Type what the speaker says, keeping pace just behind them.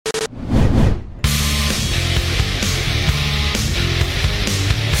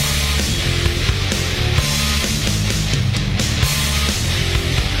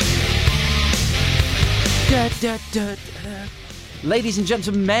Ladies and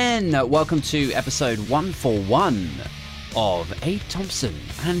gentlemen, welcome to episode 141 of Aid Thompson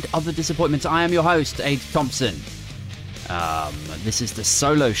and Other Disappointments. I am your host, Aid Thompson. This is the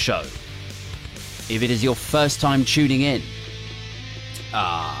solo show. If it is your first time tuning in,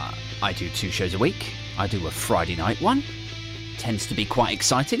 I do 2 shows a week. I do a Friday night one. Tends to be quite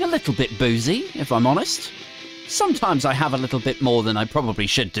exciting, a little bit boozy, if I'm honest. Sometimes I have a little bit more than I probably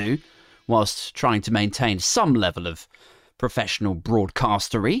should do, whilst trying to maintain some level of professional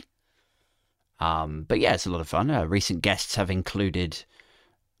broadcastery. But yeah, it's a lot of fun. Recent guests have included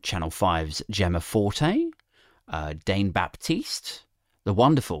Channel 5's Gemma Forte, Dane Baptiste, the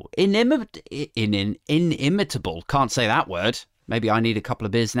wonderful, inimitable, can't say that word. Maybe I need a couple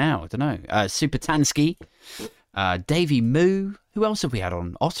of beers now, I don't know. Super Tansky, Davey Moo. Who else have we had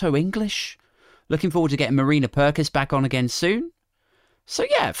on? Otto English. Looking forward to getting Marina Perkis back on again soon. So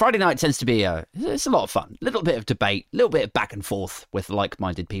yeah, Friday night tends to be it's a lot of fun. A little bit of debate, a little bit of back and forth with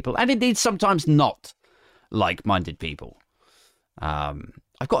like-minded people, and indeed sometimes not like-minded people.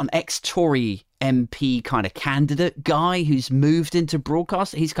 I've got an ex-Tory MP kind of candidate guy who's moved into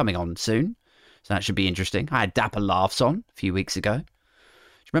broadcast. He's coming on soon, so that should be interesting. I had Dapper Laughs on a few weeks ago. Do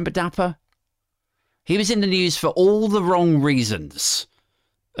you remember Dapper? He was in the news for all the wrong reasons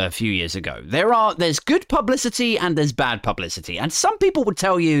a few years ago. There's good publicity and there's bad publicity. And some people would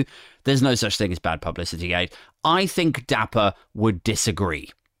tell you there's no such thing as bad publicity, Aid. I think Dapper would disagree.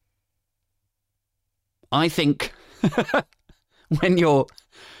 I think when you're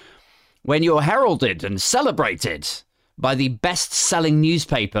heralded and celebrated by the best-selling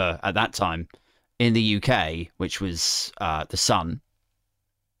newspaper at that time in the UK, which was The Sun,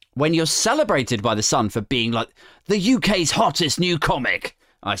 when you're celebrated by The Sun for being like the UK's hottest new comic,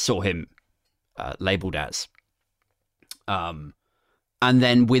 I saw him labelled as. And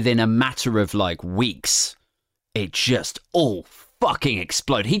then within a matter of like weeks, it just all fucking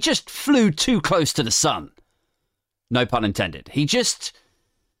exploded. He just flew too close to the sun. No pun intended. He just,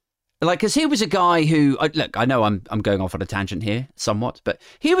 like, because he was a guy who, look, I know I'm going off on a tangent here somewhat, but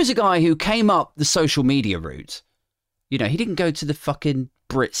he was a guy who came up the social media route. You know, he didn't go to the fucking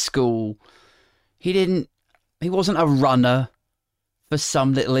Brit school. He wasn't a runner for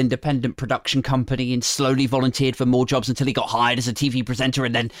some little independent production company and slowly volunteered for more jobs until he got hired as a TV presenter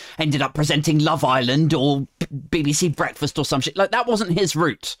and then ended up presenting Love Island or BBC Breakfast or some shit. Like, that wasn't his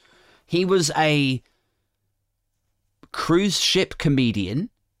route. He was a cruise ship comedian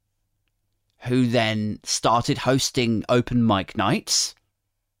who then started hosting open mic nights.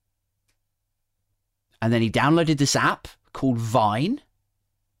 And then he downloaded this app called Vine.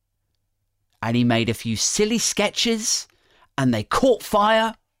 And he made a few silly sketches. And they caught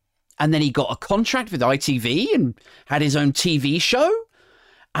fire, and then he got a contract with ITV and had his own TV show.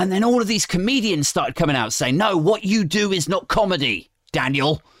 And then all of these comedians started coming out saying, no, what you do is not comedy,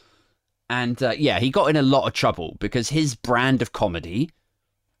 Daniel. And yeah, he got in a lot of trouble because his brand of comedy,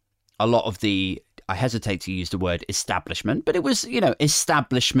 a lot of the, I hesitate to use the word establishment, but it was, you know,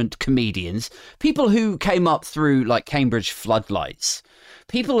 establishment comedians, people who came up through like Cambridge floodlights,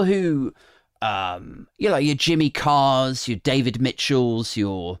 people who, you know, your Jimmy Carrs, your David Mitchells,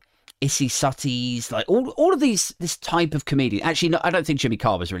 your Issy Sutties, like all of this type of comedian. Actually, no, I don't think Jimmy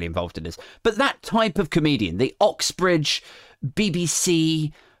Carr was really involved in this, but that type of comedian, the Oxbridge,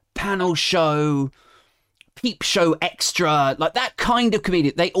 BBC, panel show, peep show extra, like that kind of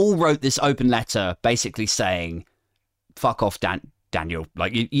comedian, they all wrote this open letter basically saying, fuck off, Daniel.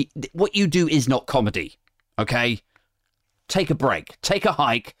 Like, what you do is not comedy, okay? Take a break, take a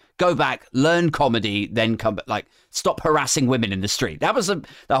hike, go back, learn comedy, then come back. Like, stop harassing women in the street. That was the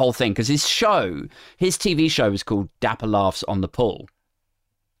whole thing, because his TV show was called Dapper Laughs on the Pull.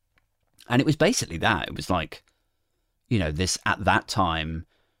 And it was basically that. It was like, you know, this, at that time,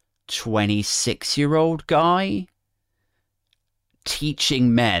 26-year-old guy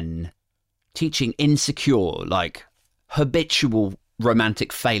teaching insecure, like, habitual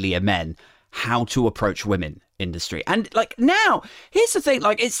romantic failure men how to approach women in the street. And like, now here's the thing,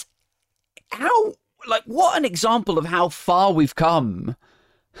 like, it's how, like, what an example of how far we've come.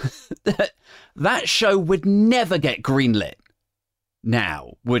 that show would never get greenlit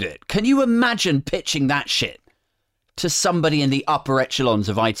now, would it? Can you imagine pitching that shit to somebody in the upper echelons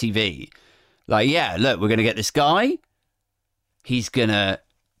of ITV? Like, yeah, look, we're gonna get this guy, he's gonna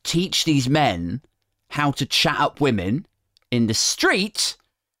teach these men how to chat up women in the street.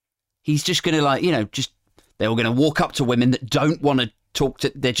 He's just going to, like, you know, they're all going to walk up to women that don't want to talk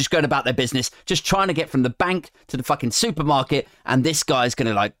to, they're just going about their business, just trying to get from the bank to the fucking supermarket. And this guy's going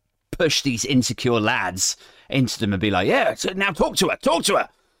to, like, push these insecure lads into them and be like, yeah, so now talk to her.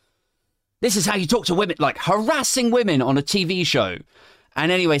 This is how you talk to women, like harassing women on a TV show.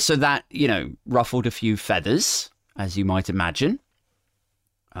 And anyway, so that, you know, ruffled a few feathers, as you might imagine.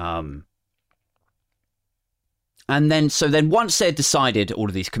 And then once they had decided, all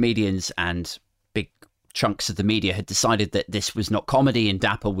of these comedians and big chunks of the media had decided that this was not comedy and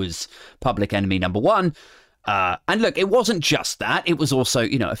Dapper was public enemy number one. And look, it wasn't just that. It was also,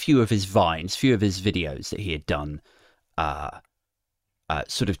 you know, a few of his vines, few of his videos that he had done,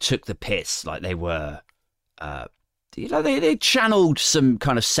 sort of took the piss. Like they were, you know, they channeled some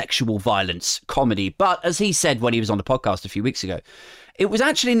kind of sexual violence comedy. But as he said when he was on the podcast a few weeks ago, it was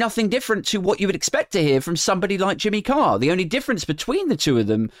actually nothing different to what you would expect to hear from somebody like Jimmy Carr. The only difference between the two of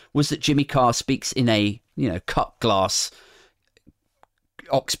them was that Jimmy Carr speaks in a, you know, cut glass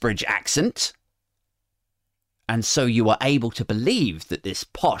Oxbridge accent. And so you are able to believe that this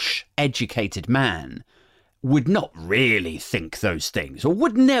posh, educated man would not really think those things or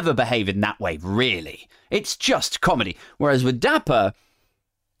would never behave in that way, really. It's just comedy. Whereas with Dapper,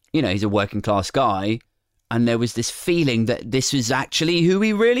 you know, he's a working class guy. And there was this feeling that this is actually who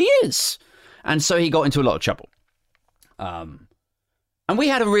he really is. And so he got into a lot of trouble. And we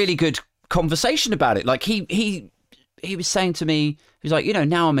had a really good conversation about it. Like he was saying to me, he was like, you know,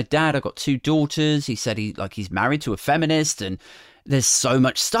 now I'm a dad. I've got 2 daughters. He said he's married to a feminist. And there's so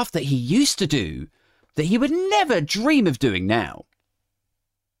much stuff that he used to do that he would never dream of doing now.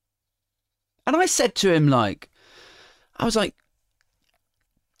 And I said to him, I was like,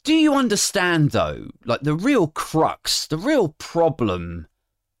 do you understand, though, like the real crux, the real problem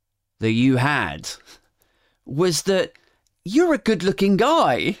that you had was that you're a good-looking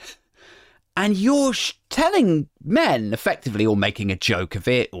guy and you're telling men effectively, or making a joke of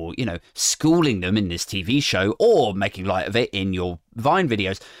it, or, you know, schooling them in this TV show, or making light of it in your Vine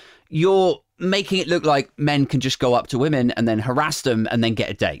videos. You're making it look like men can just go up to women and then harass them and then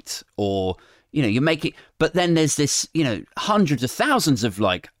get a date, or... You know, you make it, but then there's this, you know, hundreds of thousands of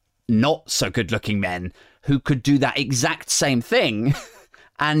like not so good looking men who could do that exact same thing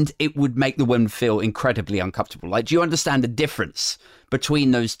and it would make the woman feel incredibly uncomfortable. Like, do you understand the difference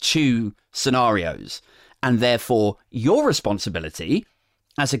between those two scenarios? And therefore your responsibility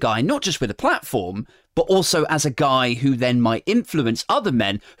as a guy, not just with a platform, but also as a guy who then might influence other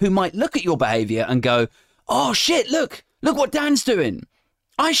men who might look at your behavior and go, oh shit, look what Dan's doing.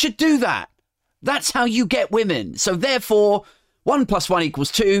 I should do that. That's how you get women. So therefore, 1 + 1 =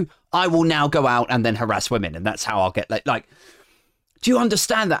 2. I will now go out and then harass women. And that's how I'll get like, do you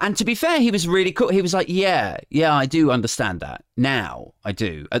understand that? And to be fair, he was really cool. He was like, yeah, I do understand that. Now I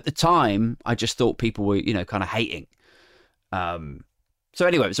do. At the time, I just thought people were, you know, kind of hating. So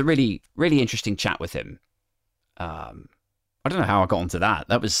anyway, it was a really, really interesting chat with him. I don't know how I got onto that.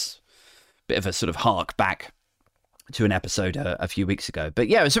 That was a bit of a sort of hark back to an episode a few weeks ago. But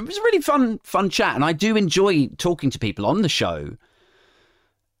yeah, it was a really fun chat. And I do enjoy talking to people on the show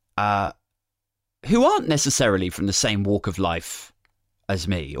who aren't necessarily from the same walk of life as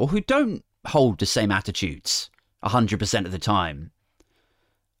me, or who don't hold the same attitudes 100% of the time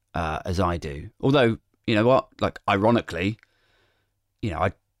as I do. Although, you know what, like, ironically, you know,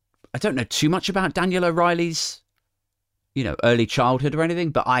 I don't know too much about Daniel O'Reilly's, you know, early childhood or anything,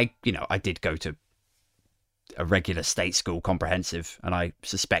 but I did go to a regular state school comprehensive, and I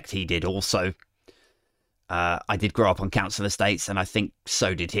suspect he did also. I did grow up on council estates, and I think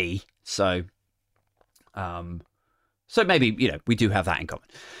so did he. So maybe, you know, we do have that in common.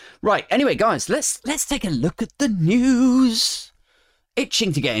 Right. Anyway, guys, let's take a look at the news.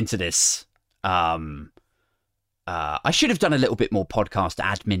 Itching to get into this. I should have done a little bit more podcast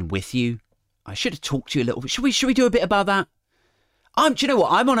admin with you. I should have talked to you a little bit. Should we do a bit about that? Do you know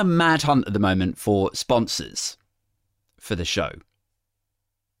what? I'm on a mad hunt at the moment for sponsors for the show.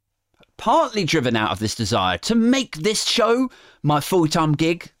 Partly driven out of this desire to make this show my full-time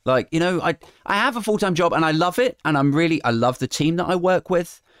gig. Like, you know, I have a full-time job and I love it. And I love the team that I work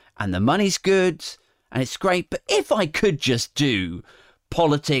with. And the money's good. And it's great. But if I could just do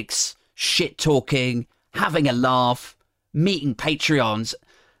politics, shit talking, having a laugh, meeting Patreons,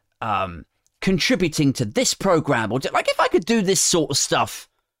 contributing to this program, or like if I could do this sort of stuff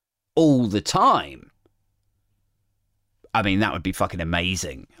all the time, I mean, that would be fucking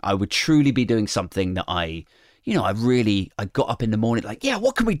amazing. I would truly be doing something that I got up in the morning like, yeah,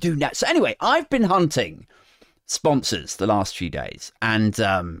 what can we do next? So anyway, I've been hunting sponsors the last few days, and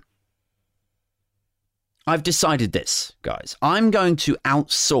I've decided this, guys. I'm going to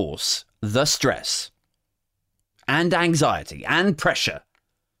outsource the stress and anxiety and pressure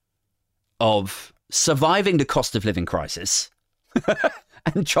of surviving the cost of living crisis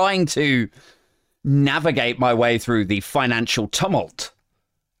and trying to navigate my way through the financial tumult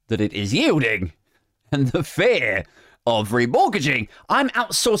that it is yielding and the fear of remortgaging, I'm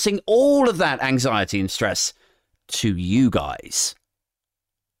outsourcing all of that anxiety and stress to you guys.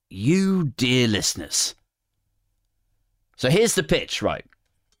 You dear listeners. So here's the pitch, right?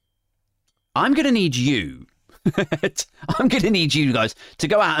 I'm going to need you. I'm going to need you guys to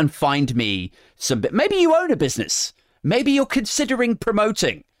go out and find me some. Maybe you own a business. Maybe you're considering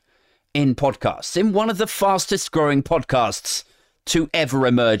promoting in podcasts, in one of the fastest growing podcasts to ever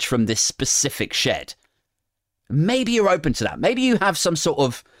emerge from this specific shed. Maybe you're open to that. Maybe you have some sort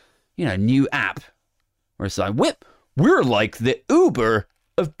of, new app where it's like, we're like the Uber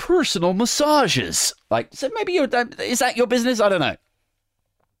of personal massages. Like, so maybe is that your business? I don't know.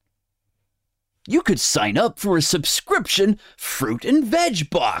 You could sign up for a subscription fruit and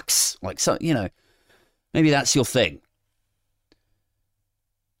veg box. Like, so, maybe that's your thing.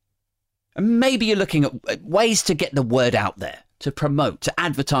 And maybe you're looking at ways to get the word out there, to promote, to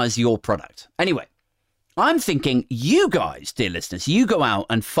advertise your product. Anyway, I'm thinking you guys, dear listeners, you go out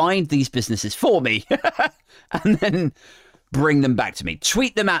and find these businesses for me and then bring them back to me.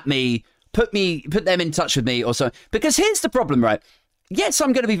 Tweet them at me, put them in touch with me or so. Because here's the problem, right? Yes,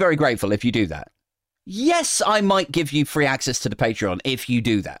 I'm going to be very grateful if you do that. Yes, I might give you free access to the Patreon if you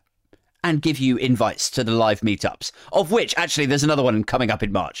do that. And give you invites to the live meetups, of which, actually, there's another one coming up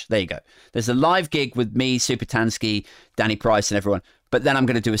in March. There you go. There's a live gig with me, Super Tansky, Danny Price, and everyone. But then I'm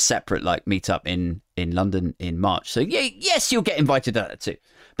going to do a separate meetup in London in March. So, yeah, yes, you'll get invited to that too.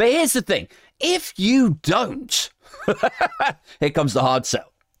 But here's the thing. If you don't, here comes the hard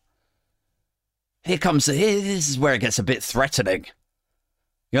sell. This is where it gets a bit threatening.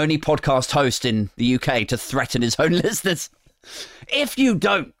 The only podcast host in the UK to threaten his own listeners. If you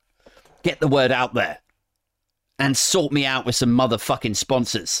don't get the word out there and sort me out with some motherfucking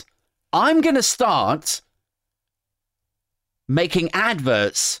sponsors, I'm going to start making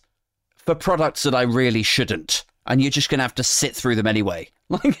adverts for products that I really shouldn't. And you're just going to have to sit through them anyway.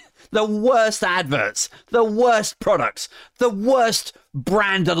 Like the worst adverts, the worst products, the worst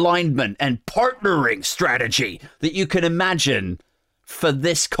brand alignment and partnering strategy that you can imagine for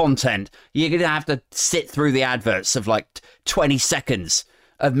this content. You're going to have to sit through the adverts of 20 seconds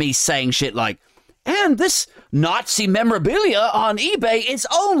of me saying shit like, and this Nazi memorabilia on eBay is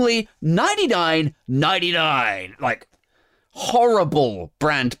only $99.99. Like, horrible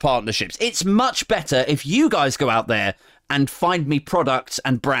brand partnerships. It's much better if you guys go out there and find me products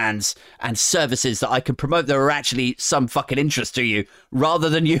and brands and services that I can promote that are actually some fucking interest to you, rather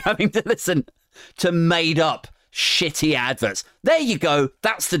than you having to listen to made up shitty adverts. There you go.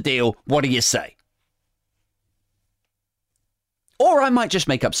 That's the deal. What do you say? Or I might just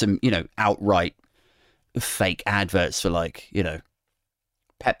make up some, outright fake adverts for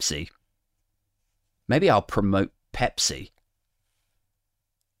Pepsi. Maybe I'll promote Pepsi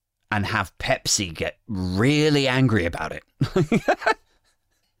and have Pepsi get really angry about it.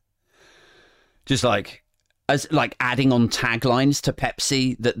 Just adding on taglines to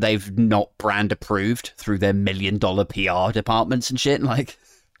Pepsi that they've not brand approved through their $1 million PR departments and shit.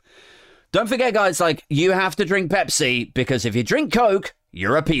 Don't forget, guys, you have to drink Pepsi because if you drink Coke,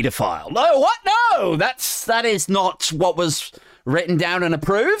 you're a pedophile. No, what? No, that is not what was written down and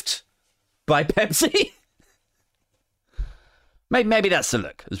approved by Pepsi. Maybe that's the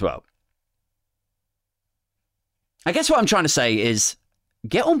look as well. I guess what I'm trying to say is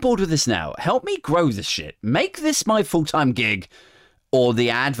get on board with this now. Help me grow this shit. Make this my full-time gig or the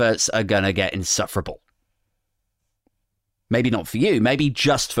adverts are going to get insufferable. Maybe not for you. Maybe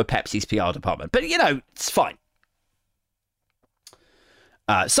just for Pepsi's PR department. But, it's fine.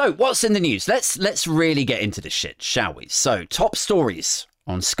 So, what's in the news? Let's really get into this shit, shall we? So, top stories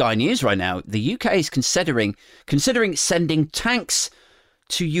on Sky News right now. The UK is considering sending tanks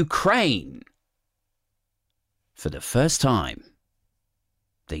to Ukraine. For the first time,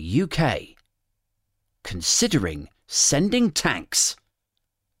 the UK considering sending tanks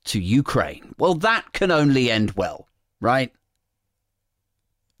to Ukraine. Well, that can only end well, right?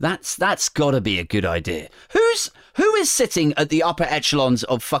 That's got to be a good idea. Who is sitting at the upper echelons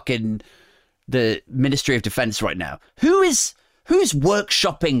of fucking the Ministry of Defense right now? Who's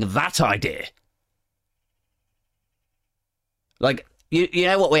workshopping that idea? You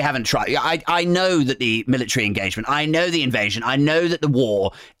know what we haven't tried? I know that the military engagement, I know the invasion, I know that the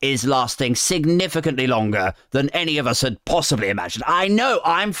war is lasting significantly longer than any of us had possibly imagined. I know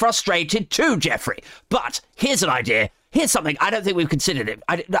I'm frustrated too, Jeffrey. But here's an idea. Here's something I don't think we've considered it.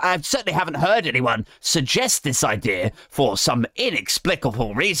 I certainly haven't heard anyone suggest this idea for some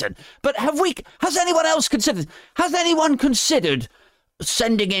inexplicable reason. But has anyone else considered? Has anyone considered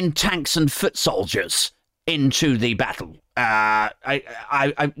sending in tanks and foot soldiers into the battle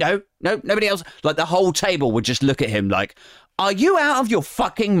No, nobody else. Like, the whole table would just look at him like, are you out of your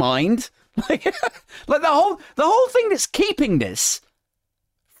fucking mind? Like the whole thing that's keeping this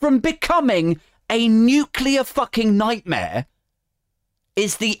from becoming a nuclear fucking nightmare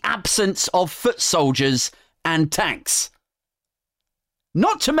is the absence of foot soldiers and tanks.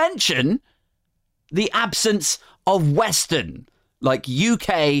 Not to mention the absence of Western, like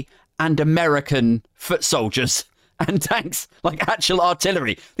UK and American foot soldiers and tanks, like actual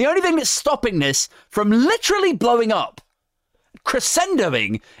artillery. The only thing that's stopping this from literally blowing up,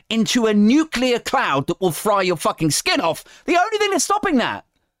 crescendoing into a nuclear cloud that will fry your fucking skin off, the only thing that's stopping that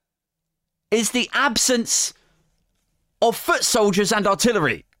is the absence of foot soldiers and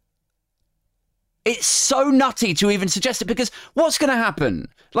artillery. It's so nutty to even suggest it, because what's going to happen?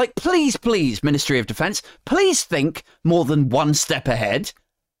 Like, please, Ministry of Defence, please think more than one step ahead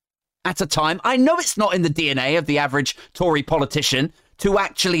at a time. I know it's not in the DNA of the average Tory politician to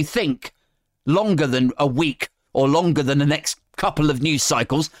actually think longer than a week or longer than the next couple of news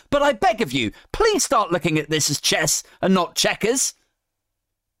cycles, but I beg of you, please start looking at this as chess and not checkers.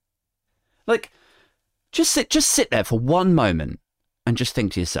 Like, just sit there for one moment and just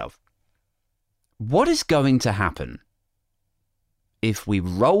think to yourself, what is going to happen if we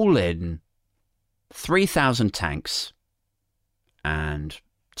roll in 3,000 tanks and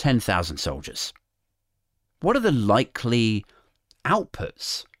 10,000 soldiers? What are the likely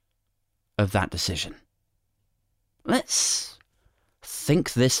outputs of that decision? Let's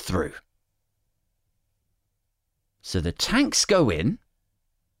think this through. So the tanks go in,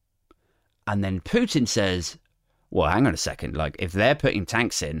 and then Putin says, well, hang on a second, like, if they're putting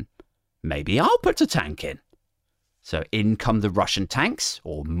tanks in, maybe I'll put a tank in. So in come the Russian tanks,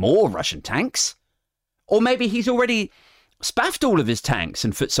 or more Russian tanks. Or maybe he's already spaffed all of his tanks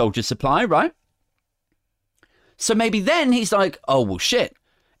and foot soldier supply, right? So maybe then he's like, oh, well, shit.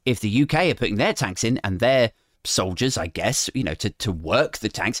 If the UK are putting their tanks in and their soldiers, I guess, you know, to work the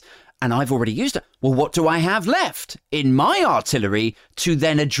tanks, and I've already used it, well, what do I have left in my artillery to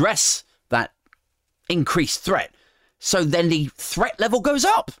then address that increased threat? So then the threat level goes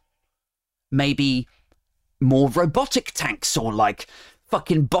up. Maybe more robotic tanks, or like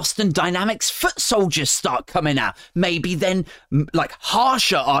fucking Boston Dynamics foot soldiers start coming out. Maybe then like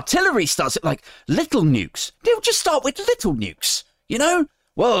harsher artillery starts, like little nukes. They'll just start with little nukes, you know?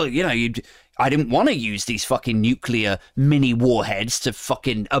 Well, you know, I didn't want to use these fucking nuclear mini warheads to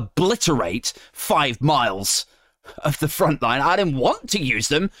fucking obliterate 5 miles of the front line. I didn't want to use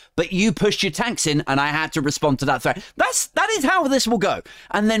them, but you pushed your tanks in and I had to respond to that threat. That is how this will go.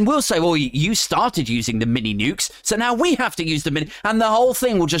 And then we'll say, well, you started using the mini nukes, so now we have to use the mini, and the whole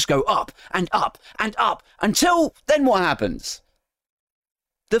thing will just go up and up and up until then what happens?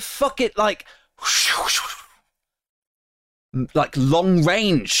 The fuck it, like long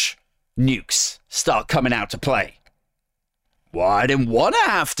range nukes start coming out to play. Well, I didn't want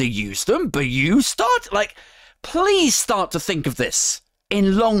to have to use them, but you start, like, please start to think of this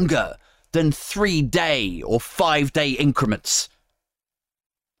in longer than 3-day or 5-day increments.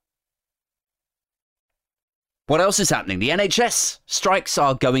 What else is happening? The NHS strikes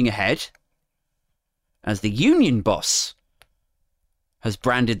are going ahead as the union boss has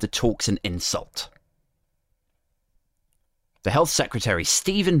branded the talks an insult. The Health Secretary,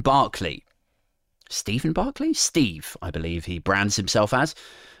 Stephen Barclay, Steve, I believe he brands himself as,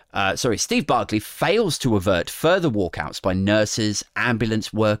 Steve Barclay fails to avert further walkouts by nurses,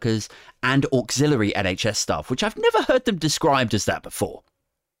 ambulance workers, and auxiliary NHS staff, which I've never heard them described as that before.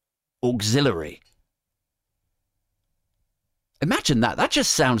 Auxiliary. Imagine that. That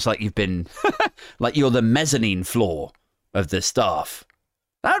just sounds like you've been, like you're the mezzanine floor of the staff.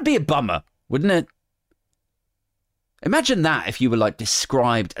 That would be a bummer, wouldn't it? Imagine that if you were, like,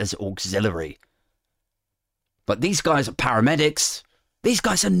 described as auxiliary. But these guys are paramedics. These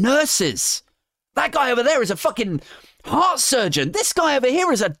guys are nurses. That guy over there is a fucking heart surgeon. This guy over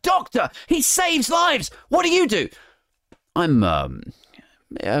here is a doctor. He saves lives. What do? I'm,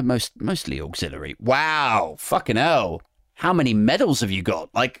 mostly auxiliary. Wow. Fucking hell. How many medals have you got?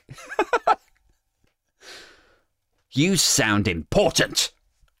 Like, you sound important.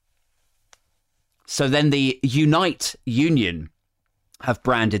 So then the Unite Union have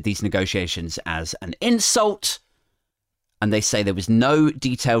branded these negotiations as an insult, and they say there was no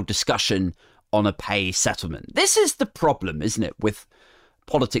detailed discussion on a pay settlement. This is the problem, isn't it, with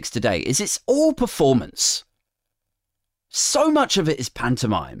politics today, is it's all performance. So much of it is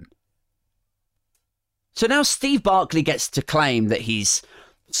pantomime. So now Steve Barclay gets to claim that he's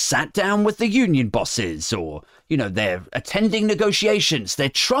sat down with the union bosses, or, you know, they're attending negotiations. They're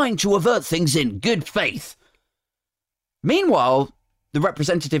trying to avert things in good faith. Meanwhile, the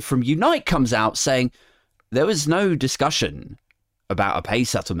representative from Unite comes out saying there was no discussion about a pay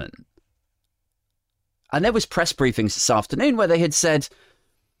settlement. And there was press briefings this afternoon where they had said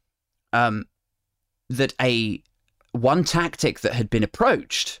that one tactic that had been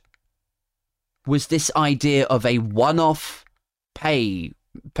approached was this idea of a one-off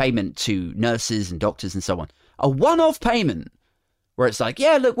payment to nurses and doctors and so on. A one-off payment where it's like,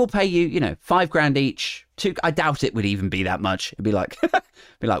 yeah, look, we'll pay you, $5,000 each. I doubt it would even be that much. It'd be like,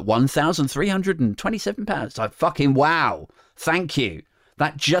 £1,327. It's like, fucking wow. Thank you.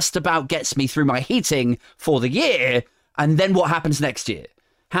 That just about gets me through my heating for the year. And then what happens next year?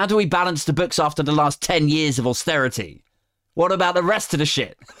 How do we balance the books after the last 10 years of austerity? What about the rest of the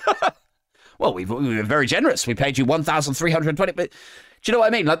shit? Well, we were very generous. We paid you $1,320. But do you know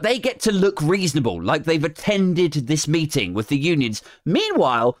what I mean? Like, they get to look reasonable, like they've attended this meeting with the unions.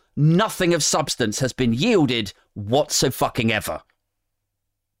 Meanwhile, nothing of substance has been yielded whatsoever.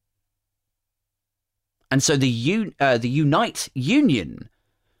 And so the Unite Union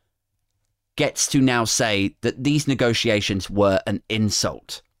gets to now say that these negotiations were an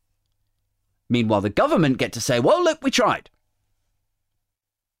insult. Meanwhile, the government get to say, well, look, we tried.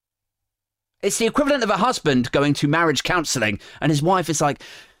 It's the equivalent of a husband going to marriage counselling and his wife is like,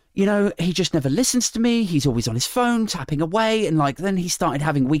 he just never listens to me. He's always on his phone, tapping away. And then he started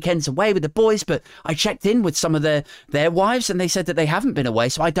having weekends away with the boys. But I checked in with some of their wives and they said that they haven't been away.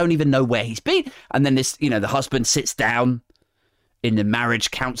 So I don't even know where he's been. And then this, the husband sits down in the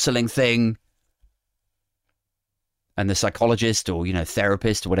marriage counselling thing. And the psychologist or,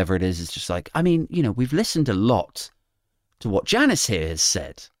 therapist or whatever it is just like, we've listened a lot to what Janice here has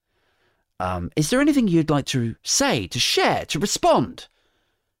said. Is there anything you'd like to say, to share, to respond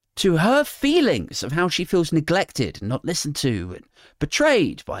to her feelings of how she feels neglected and not listened to and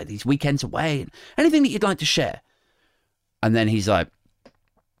betrayed by these weekends away? And anything that you'd like to share? And then he's like,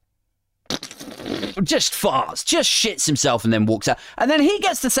 just farts, just shits himself and then walks out. And then he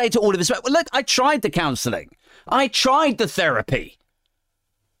gets to say to all of us, well, look, I tried the counselling. I tried the therapy.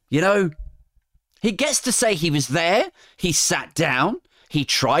 He gets to say he was there. He sat down. He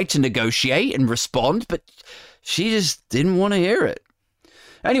tried to negotiate and respond, but she just didn't want to hear it.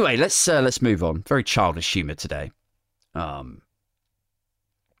 Anyway, let's move on. Very childish humour today.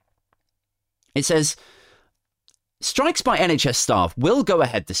 It says, strikes by NHS staff will go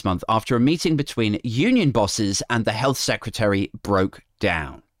ahead this month after a meeting between union bosses and the health secretary broke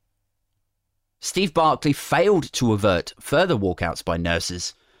down. Steve Barclay failed to avert further walkouts by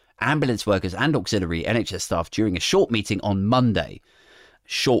nurses, ambulance workers and auxiliary NHS staff during a short meeting on Monday.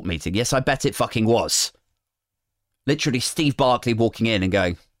 Short meeting. Yes, I bet it fucking was. Literally Steve Barclay walking in and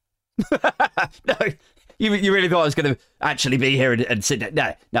going, no, you really thought I was going to actually be here and sit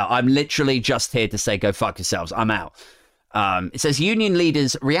down? No, I'm literally just here to say, go fuck yourselves. I'm out. It says union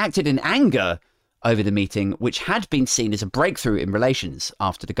leaders reacted in anger over the meeting, which had been seen as a breakthrough in relations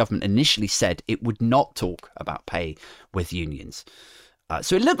after the government initially said it would not talk about pay with unions.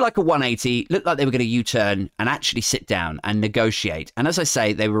 So it looked like a 180, looked like they were going to U-turn and actually sit down and negotiate. And as I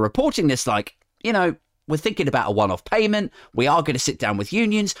say, they were reporting this like, we're thinking about a one-off payment. We are going to sit down with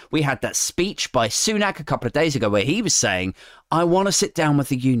unions. We had that speech by Sunak a couple of days ago where he was saying, I want to sit down with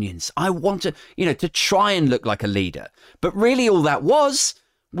the unions. I want to, to try and look like a leader. But really all that was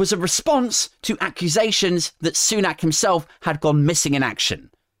a response to accusations that Sunak himself had gone missing in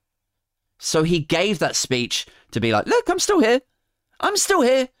action. So he gave that speech to be like, look, I'm still here. I'm still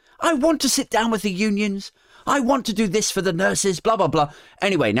here. I want to sit down with the unions. I want to do this for the nurses, blah, blah, blah.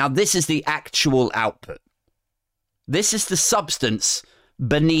 Anyway, now this is the actual output. This is the substance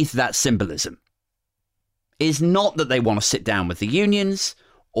beneath that symbolism. Is not that they want to sit down with the unions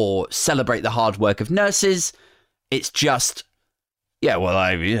or celebrate the hard work of nurses. It's just,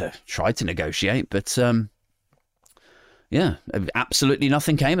 I tried to negotiate, but absolutely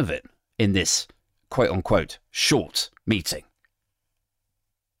nothing came of it in this quote unquote short meeting.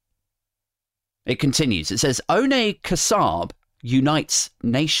 It continues. It says, One Kassab, Unite's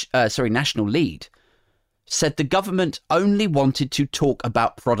national lead, said the government only wanted to talk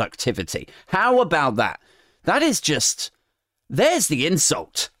about productivity. How about that? That is just, there's the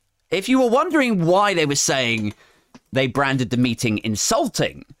insult. If you were wondering why they were saying they branded the meeting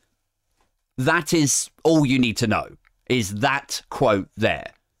insulting, that is all you need to know, is that quote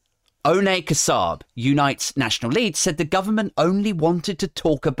there. One Kassab, Unite's national lead, said the government only wanted to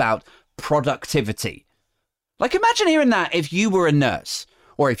talk about productivity. Like, imagine hearing that if you were a nurse,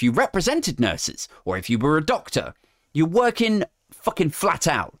 or if you represented nurses, or if you were a doctor. You're working fucking flat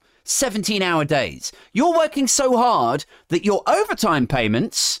out, 17-hour days. You're working so hard that your overtime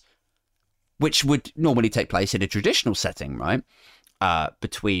payments which would normally take place in a traditional setting, right?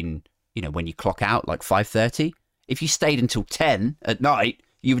 Between, when you clock out like 5:30, if you stayed until 10 at night,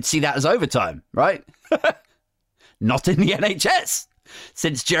 you would see that as overtime, right? Not in the NHS.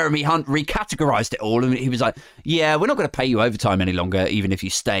 Since Jeremy Hunt recategorized it all, and he was like, yeah, we're not going to pay you overtime any longer, even if you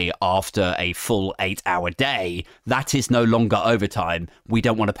stay after a full 8-hour day. That is no longer overtime. We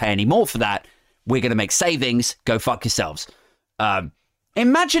don't want to pay any more for that. We're going to make savings. Go fuck yourselves.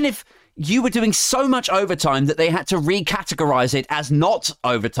 Imagine if you were doing so much overtime that they had to recategorize it as not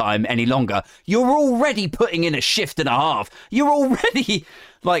overtime any longer. You're already putting in a shift and a half. You're already,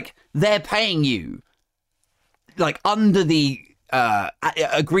 they're paying you, under the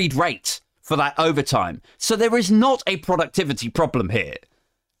agreed rate for that overtime. So there is not a productivity problem here.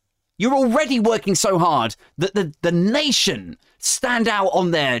 You're already working so hard that the nation stand out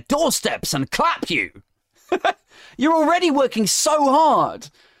on their doorsteps and clap you. You're already working so hard.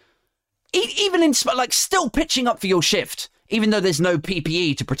 Even in, still pitching up for your shift, even though there's no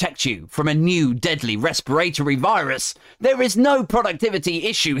PPE to protect you from a new deadly respiratory virus. There is no productivity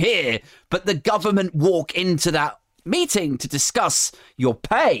issue here, but the government walk into that meeting to discuss your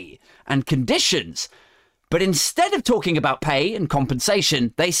pay and conditions. But instead of talking about pay and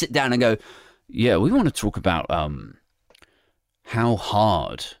compensation, they sit down and go, yeah, we want to talk about how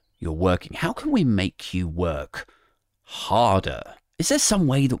hard you're working. How can we make you work harder? Is there some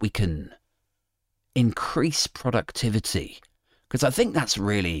way that we can increase productivity? Because I think that's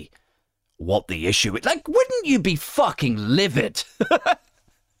really what the issue is. Wouldn't you be fucking livid?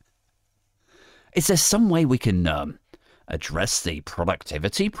 Is there some way we can address the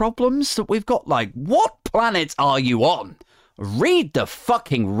productivity problems that we've got? What planet are you on? Read the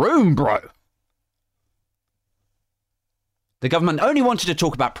fucking room, bro. The government only wanted to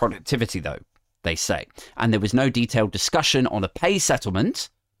talk about productivity, though, they say. And there was no detailed discussion on a pay settlement.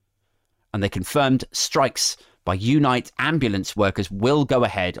 And they confirmed strikes by Unite ambulance workers will go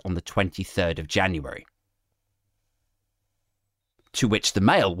ahead on the 23rd of January. To which the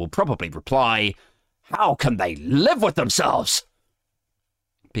Mail will probably reply, how can they live with themselves?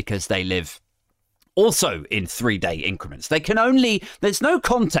 Because they live also in 3-day increments. There's no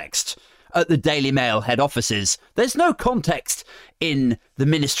context at the Daily Mail head offices. There's no context in the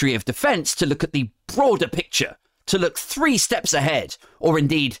Ministry of Defence to look at the broader picture, to look 3 steps ahead, or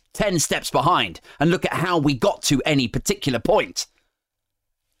indeed 10 steps behind, and look at how we got to any particular point.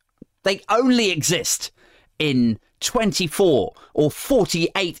 They only exist in 24 or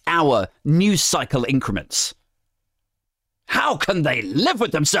 48-hour news cycle increments. How can they live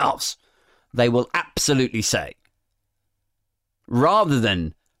with themselves? They will absolutely say. Rather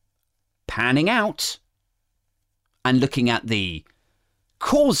than panning out and looking at the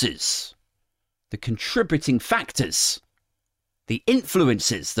causes, the contributing factors, the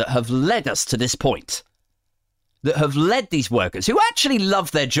influences that have led us to this point, that have led these workers who actually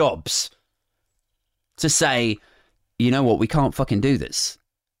love their jobs to say, you know what, we can't fucking do this.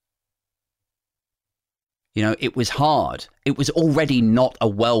 It was hard. It was already not a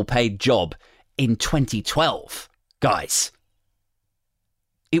well-paid job in 2012, guys.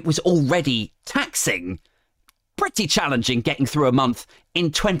 It was already taxing, pretty challenging getting through a month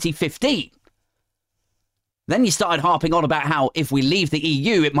in 2015. Then you started harping on about how if we leave the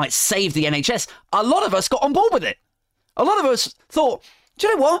EU, it might save the NHS. A lot of us got on board with it. A lot of us thought, do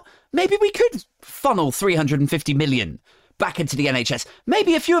you know what? Maybe we could funnel 350 million back into the NHS.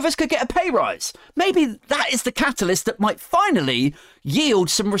 Maybe a few of us could get a pay rise. Maybe that is the catalyst that might finally yield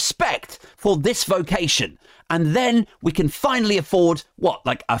some respect for this vocation. And then we can finally afford,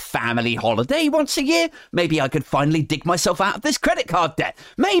 a family holiday once a year? Maybe I could finally dig myself out of this credit card debt.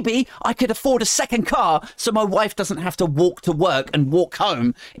 Maybe I could afford a second car so my wife doesn't have to walk to work and walk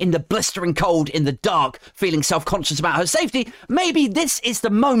home in the blistering cold in the dark, feeling self-conscious about her safety. Maybe this is the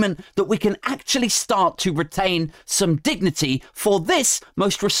moment that we can actually start to retain some dignity for this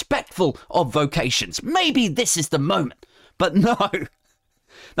most respectful of vocations. Maybe this is the moment. But no.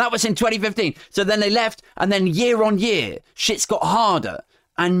 That was in 2015. So then they left, and then year on year, shit's got harder.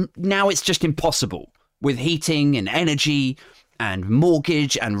 And now it's just impossible with heating and energy and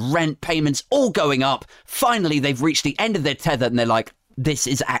mortgage and rent payments all going up. Finally, they've reached the end of their tether and they're like, this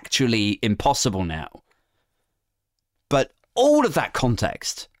is actually impossible now. But all of that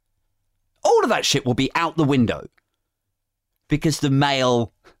context, all of that shit will be out the window because the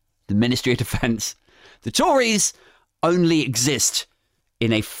Mail, the Ministry of Defence, the Tories only exist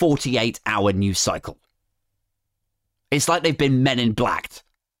in a 48-hour news cycle. It's like they've been Men in Blacked.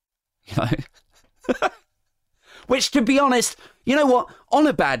 Which, to be honest, you know what? On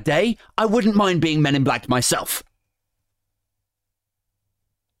a bad day, I wouldn't mind being Men in Blacked myself.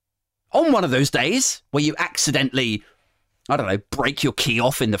 On one of those days where you accidentally, I don't know, break your key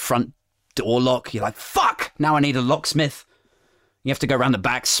off in the front door lock, you're like, fuck, now I need a locksmith. You have to go around the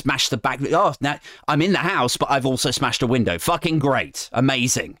back, smash the back. Oh, now I'm in the house, but I've also smashed a window. Fucking great.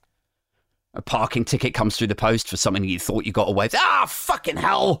 Amazing. A parking ticket comes through the post for something you thought you got away with. Ah, fucking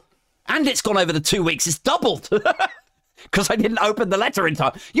hell. And it's gone over the 2 weeks. It's doubled. Because I didn't open the letter in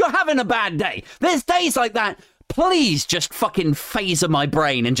time. You're having a bad day. There's days like that. Please just fucking phaser my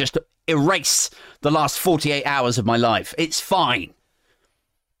brain and just erase the last 48 hours of my life. It's fine.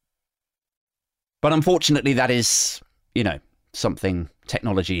 But unfortunately, that is, you know, something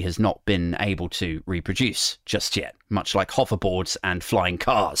technology has not been able to reproduce just yet, much like hoverboards and flying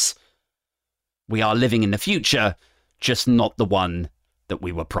cars. We are living in the future, just not the one that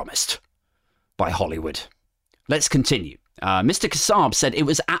we were promised by Hollywood. Let's continue. Mr. Kassab said it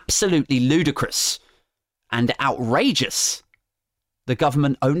was absolutely ludicrous and outrageous. The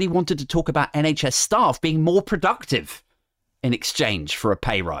government only wanted to talk about NHS staff being more productive in exchange for a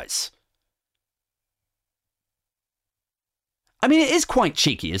pay rise. I mean, it is quite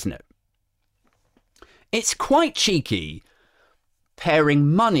cheeky, isn't it? It's quite cheeky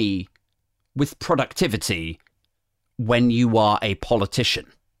pairing money with productivity when you are a politician.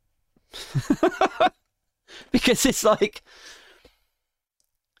 Because it's like,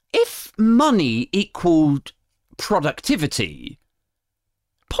 if money equaled productivity,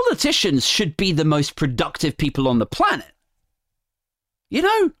 politicians should be the most productive people on the planet. You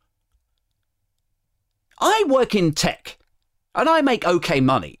know? I work in tech, and I make okay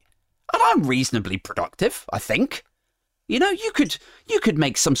money, and I'm reasonably productive, I think. You know, you could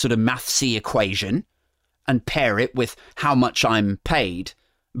make some sort of mathsy equation and pair it with how much I'm paid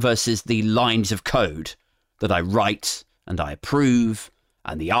versus the lines of code that I write and I approve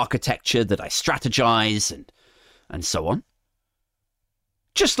and the architecture that I strategize and so on.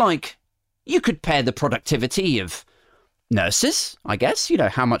 Just like you could pair the productivity of nurses, I guess, you know,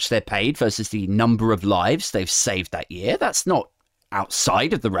 how much they're paid versus the number of lives they've saved that year. That's not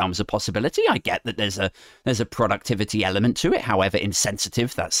outside of the realms of possibility. I get that there's a productivity element to it, however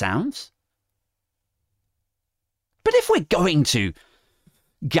insensitive that sounds. But if we're going to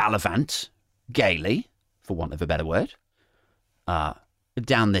gallivant gaily, for want of a better word,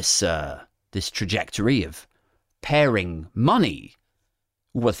 down this trajectory of pairing money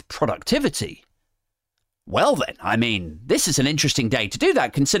with productivity, well then, I mean, this is an interesting day to do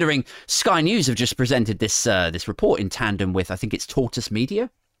that, considering Sky News have just presented this report in tandem with, I think it's Tortoise Media,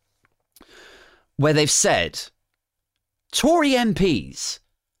 where they've said Tory MPs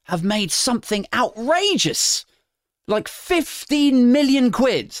have made something outrageous, like 15 million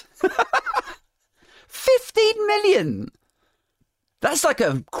quid. 15 million! That's like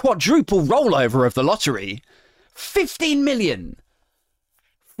a quadruple rollover of the lottery. 15 million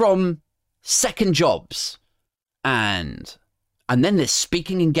from second jobs. And then there's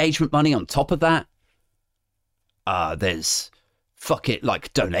speaking engagement money on top of that. There's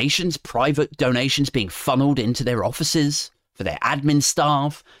like donations, private donations being funneled into their offices for their admin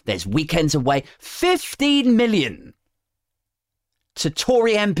staff. There's weekends away. 15 million to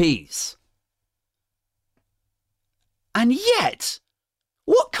Tory MPs. And yet,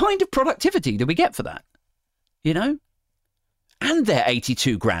 what kind of productivity do we get for that? You know? And their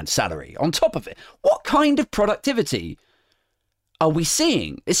 82 grand salary on top of it. What kind of productivity are we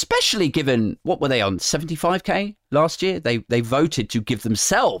seeing? Especially given, what were they on, 75k last year? They voted to give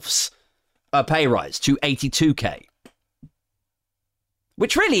themselves a pay rise to 82k.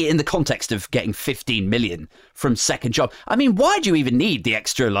 Which really, in the context of getting 15 million from second job, I mean, why do you even need the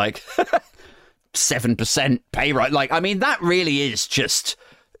extra, like, 7% pay rise? Like, I mean, that really is just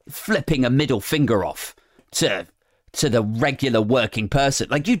flipping a middle finger off to the regular working person.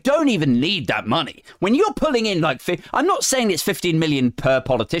 Like, you don't even need that money. When you're pulling in, like, I'm not saying it's 15 million per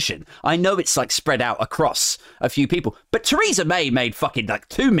politician. I know it's, like, spread out across a few people. But Theresa May made fucking, like,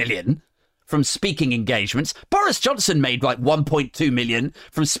 2 million from speaking engagements. Boris Johnson made, like, 1.2 million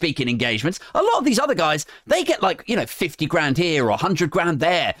from speaking engagements. A lot of these other guys, they get, like, you know, 50 grand here or 100 grand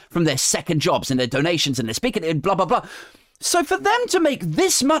there from their second jobs and their donations and their speaking and blah, blah, blah. So for them to make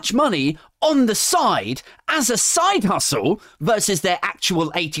this much money on the side as a side hustle versus their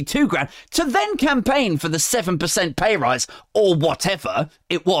actual 82 grand to then campaign for the 7% pay rise or whatever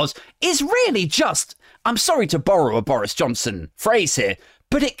it was is really just, I'm sorry to borrow a Boris Johnson phrase here,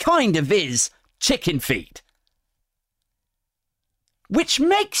 but it kind of is chicken feed. Which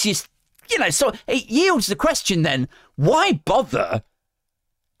makes you, you know, so it yields the question then, why bother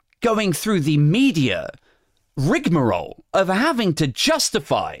going through the media rigmarole of having to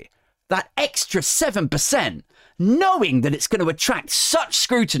justify that extra 7%, knowing that it's going to attract such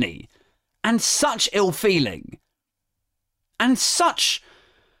scrutiny and such ill feeling and such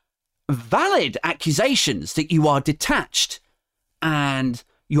valid accusations that you are detached and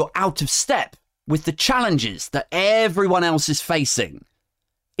you're out of step with the challenges that everyone else is facing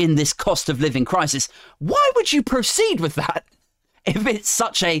in this cost of living crisis. Why would you proceed with that if it's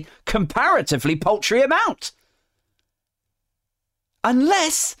such a comparatively paltry amount?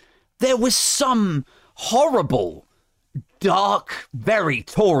 Unless there was some horrible, dark, very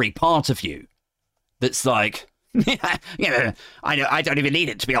Tory part of you that's like, yeah, I don't even need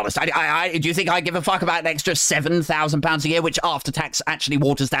it, to be honest. Do you think I give a fuck about an extra £7,000 a year, which after tax actually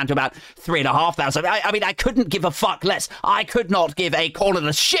waters down to about £3,500? I mean, I couldn't give a fuck less. I could not give a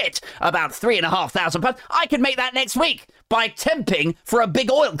cornerless shit about £3,500. I could make that next week by temping for a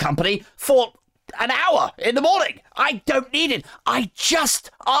big oil company for an hour in the morning. I don't need it. I just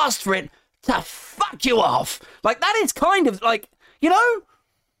asked for it to fuck you off. Like, that is kind of like, you know,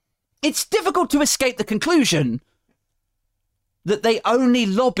 it's difficult to escape the conclusion that they only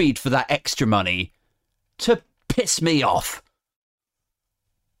lobbied for that extra money to piss me off.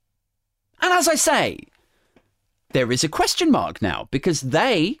 And as I say, there is a question mark now, because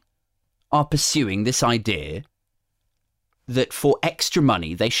they are pursuing this idea that for extra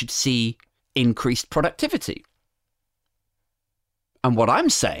money they should see increased productivity. And what I'm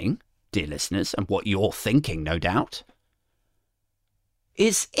saying, dear listeners, and what you're thinking, no doubt,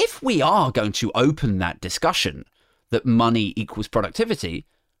 is if we are going to open that discussion that money equals productivity,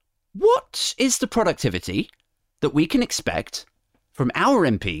 what is the productivity that we can expect from our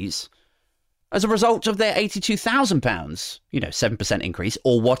MPs as a result of their £82,000, 7% increase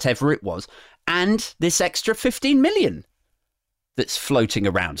or whatever it was, and this extra 15 million that's floating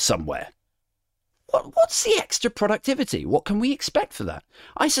around somewhere? What's the extra productivity? What can we expect for that?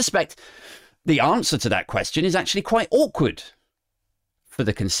 I suspect the answer to that question is actually quite awkward for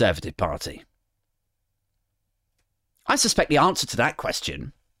the Conservative Party. I suspect the answer to that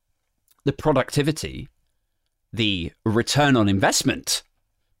question, the productivity, the return on investment,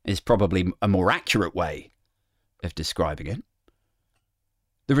 is probably a more accurate way of describing it.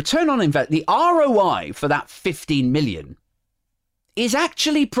 The return on the ROI for that 15 million is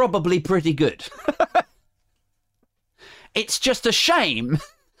actually probably pretty good. It's just a shame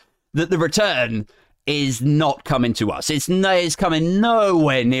that the return is not coming to us. It's coming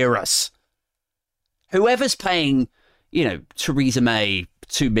nowhere near us. Whoever's paying, Theresa May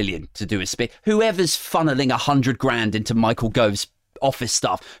 2 million to do a speech, whoever's funneling 100 grand into Michael Gove's office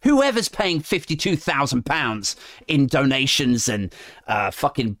staff, whoever's paying £52,000 in donations and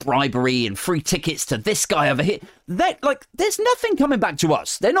fucking bribery and free tickets to this guy over here, there's nothing coming back to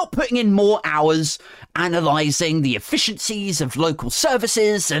us. They're not putting in more hours analysing the efficiencies of local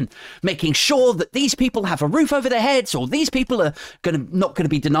services and making sure that these people have a roof over their heads, or these people are not going to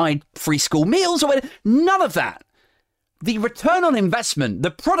be denied free school meals or whatever. None of that. The return on investment,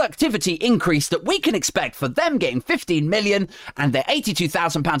 the productivity increase that we can expect for them getting 15 million and their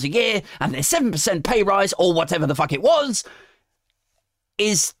 £82,000 a year and their 7% pay rise or whatever the fuck it was,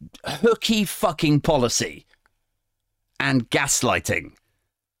 is hooky fucking policy and gaslighting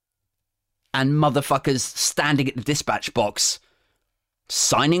and motherfuckers standing at the dispatch box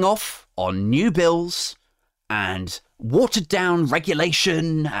signing off on new bills and watered down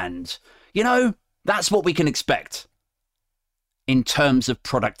regulation, and, that's what we can expect in terms of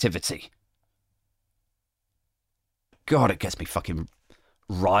productivity. God, it gets me fucking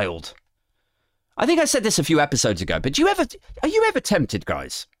riled. I think I said this a few episodes ago, but are you ever tempted,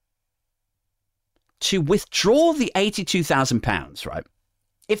 guys, to withdraw the £82,000, right?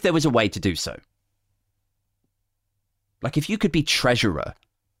 If there was a way to do so. Like, if you could be treasurer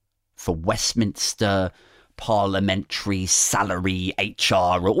for Westminster Parliamentary Salary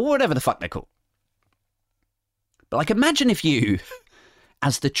HR or whatever the fuck they're called. But like, imagine if you,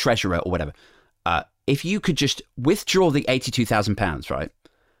 as the treasurer or whatever, if you could just withdraw the £82,000, right?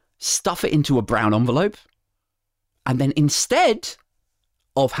 Stuff it into a brown envelope, and then instead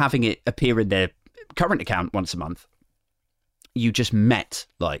of having it appear in their current account once a month, you just met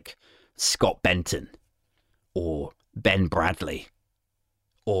like Scott Benton or Ben Bradley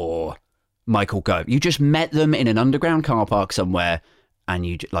or Michael Gove. You just met them in an underground car park somewhere, and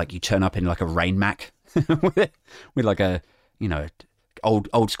you turn up in like a rain Mac with like a,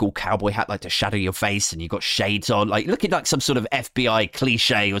 old school cowboy hat, like to shadow your face, and you've got shades on, like looking like some sort of FBI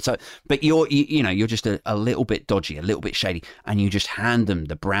cliche or so. But you're just a little bit dodgy, a little bit shady, and you just hand them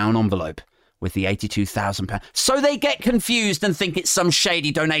the brown envelope with the £82,000, so they get confused and think it's some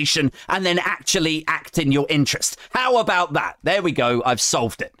shady donation, and then actually act in your interest. How about that? There we go. I've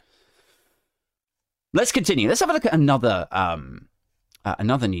solved it. Let's continue. Let's have a look at another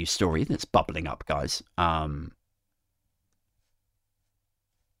Another news story that's bubbling up, guys.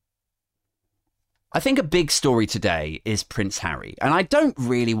 I think a big story today is Prince Harry. And I don't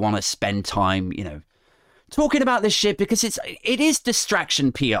really want to spend time, talking about this shit because it is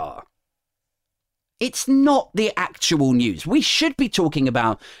distraction PR. It's not the actual news. We should be talking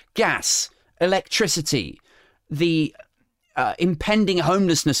about gas, electricity, the impending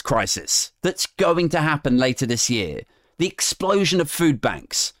homelessness crisis that's going to happen later this year, the explosion of food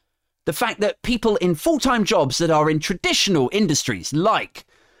banks, the fact that people in full-time jobs that are in traditional industries like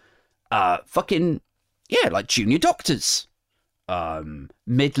like junior doctors,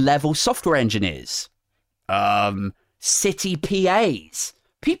 mid-level software engineers, city PAs,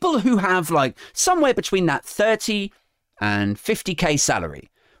 people who have like somewhere between that 30 and 50k salary,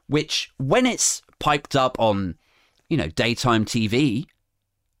 which when it's piped up on, daytime TV,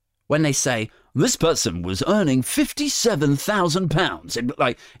 when they say this person was earning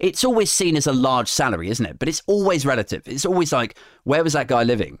 £57,000, it's always seen as a large salary, isn't it? But it's always relative. It's always like, where was that guy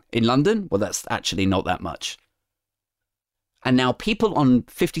living? In London? Well, that's actually not that much. And now people on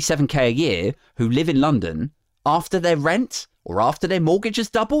 57k a year who live in London, after their rent or after their mortgage has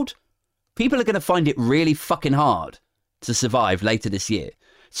doubled, people are going to find it really fucking hard to survive later this year.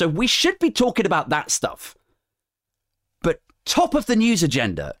 So we should be talking about that stuff. But top of the news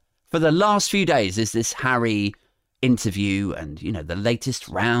agenda for the last few days is this Harry interview and, the latest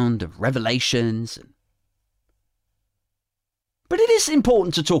round of revelations. But it is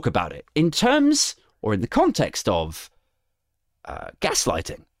important to talk about it in terms or in the context of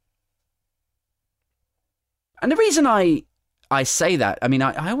gaslighting. And the reason I say that,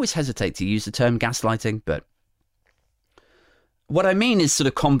 I always hesitate to use the term gaslighting, but what I mean is sort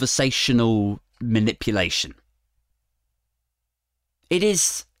of conversational manipulation. It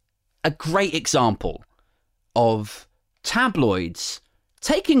is a great example of tabloids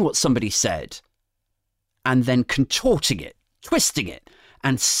taking what somebody said and then contorting it, twisting it,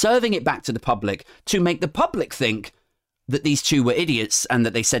 and serving it back to the public to make the public think that these two were idiots and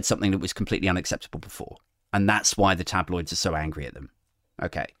that they said something that was completely unacceptable before. And that's why the tabloids are so angry at them.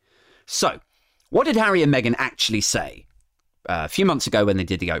 Okay, so what did Harry and Meghan actually say a few months ago when they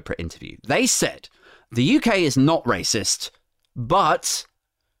did the Oprah interview? They said the UK is not racist, but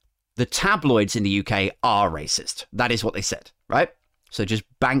the tabloids in the UK are racist. That is what they said, right? So just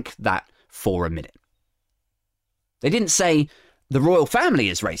bank that for a minute. They didn't say the royal family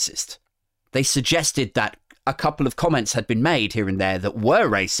is racist. They suggested that a couple of comments had been made here and there that were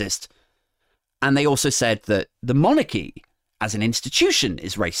racist. And they also said that the monarchy as an institution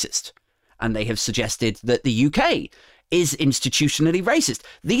is racist. And they have suggested that the UK is institutionally racist.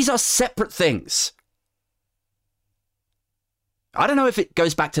 These are separate things. I don't know if it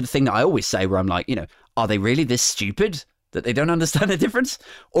goes back to the thing that I always say where I'm like, are they really this stupid that they don't understand the difference?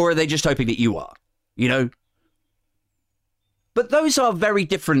 Or are they just hoping that you are, But those are very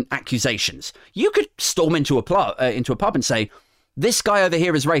different accusations. You could storm into a pub and say, this guy over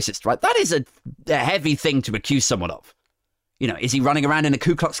here is racist, right? That is a heavy thing to accuse someone of. Is he running around in a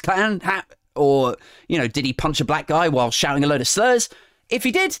Ku Klux Klan hat? Or, did he punch a black guy while shouting a load of slurs? If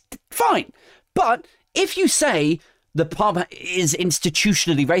he did, fine. But if you say the pub is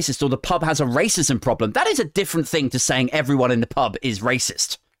institutionally racist or the pub has a racism problem, that is a different thing to saying everyone in the pub is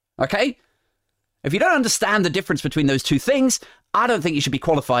racist. Okay? If you don't understand the difference between those two things, I don't think you should be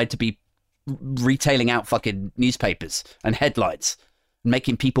qualified to be retailing out fucking newspapers and headlines and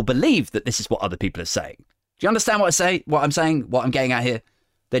making people believe that this is what other people are saying. Do you understand what I'm saying, what I'm getting at here?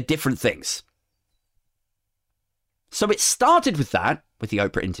 They're different things. So it started with that, with the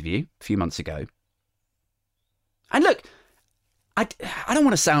Oprah interview a few months ago. And look, I don't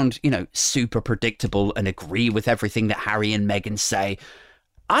want to sound, super predictable and agree with everything that Harry and Meghan say.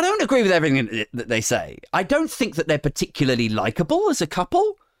 I don't agree with everything that they say. I don't think that they're particularly likable as a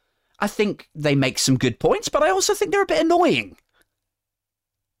couple. I think they make some good points, but I also think they're a bit annoying.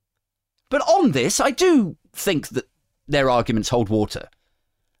 But on this, I do think that their arguments hold water.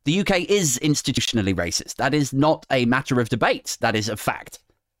 The UK is institutionally racist. That is not a matter of debate. That is a fact.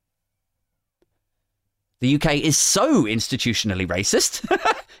 The UK is so institutionally racist,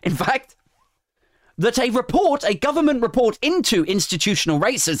 in fact, that a government report into institutional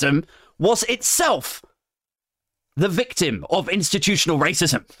racism was itself the victim of institutional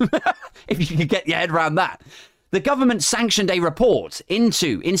racism. If you can get your head around that. The government sanctioned a report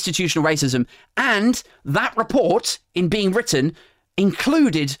into institutional racism, and that report, in being written,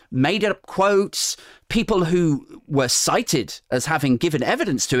 included made up quotes. People who were cited as having given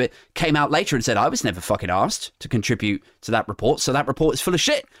evidence to it came out later and said, I was never fucking asked to contribute to that report, so that report is full of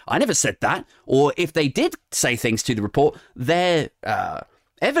shit. I never said that. Or if they did say things to the report, their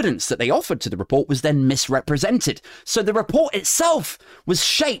evidence that they offered to the report was then misrepresented. So the report itself was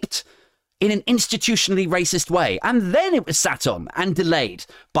shaped in an institutionally racist way. And then it was sat on and delayed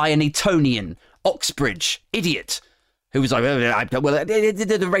by an Etonian Oxbridge idiot who was like, well,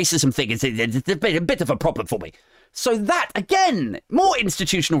 the racism thing is a bit of a problem for me. So that, again, more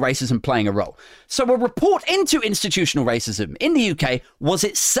institutional racism playing a role. So a report into institutional racism in the UK was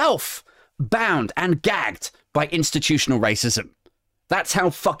itself bound and gagged by institutional racism. That's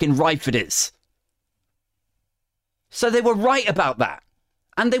how fucking rife it is. So they were right about that.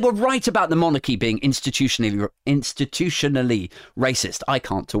 And they were right about the monarchy being institutionally racist. I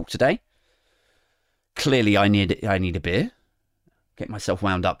can't talk today. Clearly, I need a beer. Get myself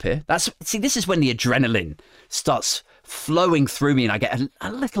wound up here. See, this is when the adrenaline starts flowing through me and I get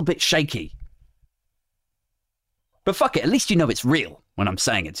a little bit shaky. But fuck it, at least you know it's real when I'm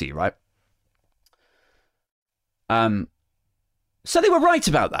saying it to you, right? So they were right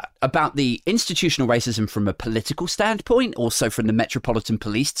about that, about the institutional racism from a political standpoint, also from the Metropolitan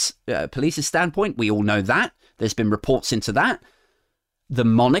Police's standpoint. We all know that. There's been reports into that. The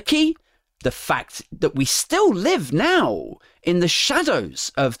monarchy, the fact that we still live now in the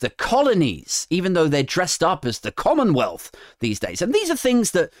shadows of the colonies, even though they're dressed up as the Commonwealth these days. And these are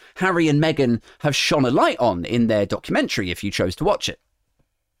things that Harry and Meghan have shone a light on in their documentary, if you chose to watch it.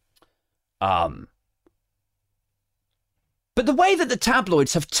 But the way that the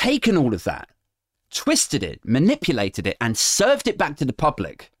tabloids have taken all of that, twisted it, manipulated it, and served it back to the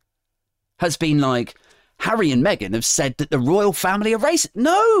public has been like, Harry and Meghan have said that the royal family are racist.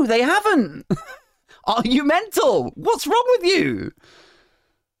 No, they haven't. Are you mental? What's wrong with you?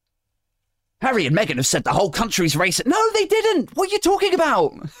 Harry and Meghan have said the whole country's racist. No, they didn't. What are you talking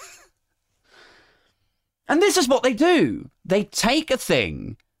about? And this is what they do. They take a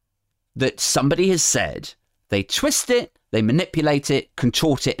thing that somebody has said, they twist it, they manipulate it,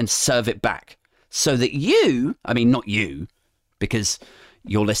 contort it, and serve it back. So that you, I mean, not you, because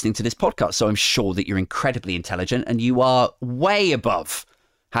you're listening to this podcast, so I'm sure that you're incredibly intelligent and you are way above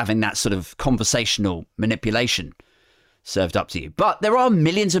having that sort of conversational manipulation served up to you. But there are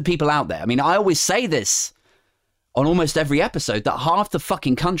millions of people out there. I mean, I always say this on almost every episode, that half the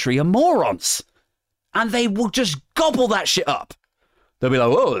fucking country are morons. And they will just gobble that shit up. They'll be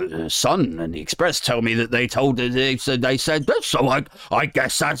like, oh, the Sun and the Express tell me that they said this, so I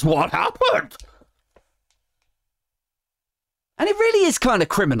guess that's what happened. And it really is kind of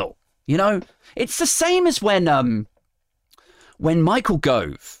criminal, you know? It's the same as when Michael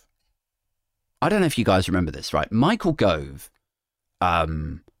Gove, I don't know if you guys remember this, right? Michael Gove,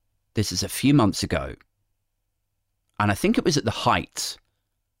 this is a few months ago, and I think it was at the height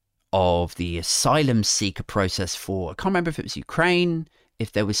of the asylum seeker process for, I can't remember if it was Ukraine,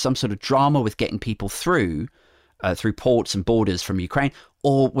 if there was some sort of drama with getting people through ports and borders from Ukraine,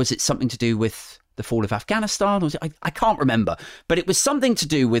 or was it something to do with the fall of Afghanistan? I can't remember, but it was something to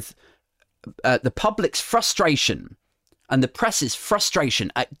do with the public's frustration and the press's frustration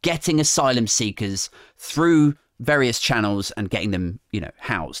at getting asylum seekers through various channels and getting them, you know,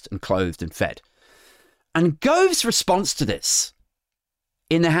 housed and clothed and fed. And Gove's response to this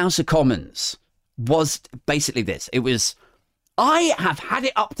in the House of Commons was basically this. It was, I have had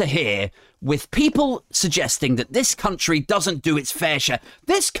it up to here with people suggesting that this country doesn't do its fair share.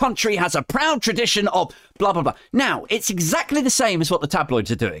 This country has a proud tradition of blah, blah, blah. Now, it's exactly the same as what the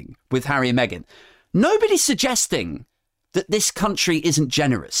tabloids are doing with Harry and Meghan. Nobody's suggesting that this country isn't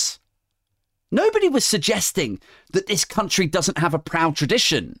generous. Nobody was suggesting that this country doesn't have a proud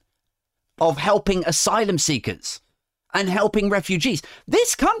tradition of helping asylum seekers and helping refugees.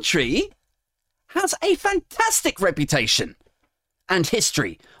 This country has a fantastic reputation and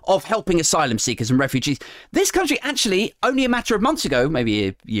history of helping asylum seekers and refugees. This country actually, only a matter of months ago, maybe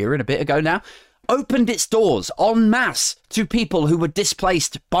a year and a bit ago now, opened its doors en masse to people who were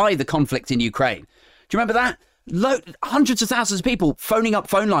displaced by the conflict in Ukraine. Do you remember that? Hundreds of thousands of people phoning up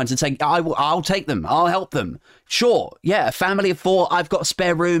phone lines and saying, I'll take them, I'll help them. Sure, yeah, a family of 4, I've got a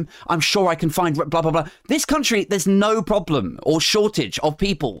spare room, I'm sure I can find blah, blah, blah. This country, there's no problem or shortage of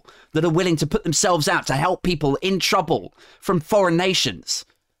people that are willing to put themselves out to help people in trouble from foreign nations.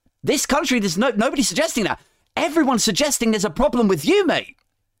 This country, there's nobody suggesting that. Everyone's suggesting there's a problem with you, mate,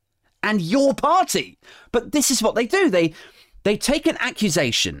 and your party. But this is what they do. They take an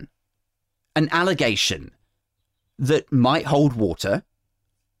accusation, an allegation that might hold water,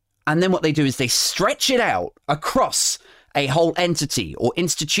 and then what they do is they stretch it out across a whole entity or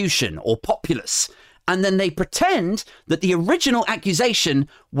institution or populace. And then they pretend that the original accusation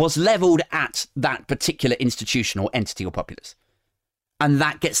was leveled at that particular institution or entity or populace. And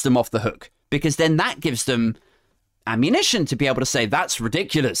that gets them off the hook, because then that gives them ammunition to be able to say, that's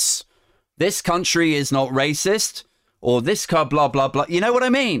ridiculous. This country is not racist, or this blah, blah, blah. You know what I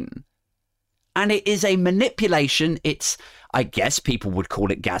mean? And it is a manipulation. It's, I guess people would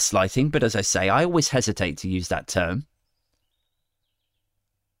call it gaslighting, but as I say, I always hesitate to use that term.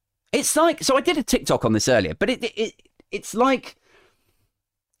 It's like, so I did a TikTok on this earlier, but it's like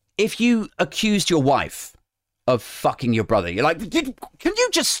if you accused your wife of fucking your brother. You're like, can you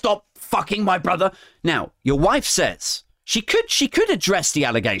just stop fucking my brother? Now, your wife says she could address the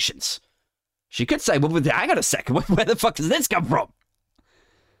allegations. She could say, well, hang on a second, where the fuck does this come from?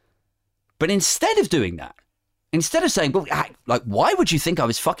 But instead of doing that, instead of saying, well, like, why would you think I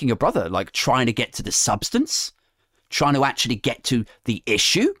was fucking your brother? Like, trying to get to the substance, trying to actually get to the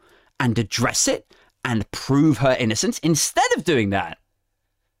issue and address it and prove her innocence. Instead of doing that,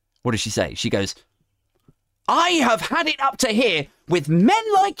 what does she say? She goes, I have had it up to here with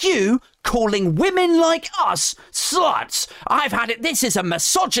men like you calling women like us sluts. I've had it. This is a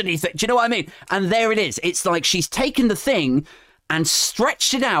misogyny thing. Do you know what I mean? And there it is. It's like she's taken the thing and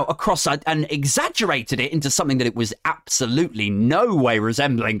stretched it out across and exaggerated it into something that it was absolutely no way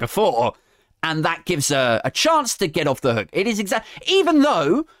resembling before. And that gives her a chance to get off the hook. It is even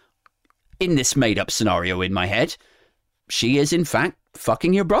though in this made up scenario in my head, she is in fact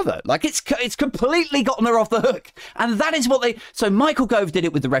fucking your brother. Like, it's completely gotten her off the hook. And that is what so Michael Gove did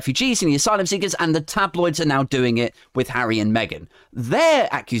it with the refugees and the asylum seekers, and the tabloids are now doing it with Harry and Meghan. Their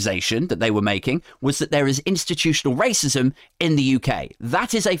accusation that they were making was that there is institutional racism in the UK.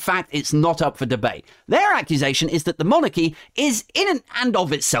 That is a fact. It's not up for debate. Their accusation is that the monarchy is in and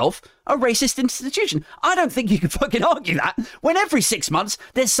of itself a racist institution. I don't think you can fucking argue that when every 6 months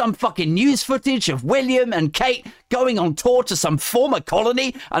there's some fucking news footage of William and Kate going on tour to some former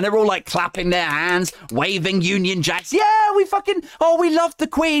colony and they're all like clapping their hands, waving Union Jacks. Yeah, we love the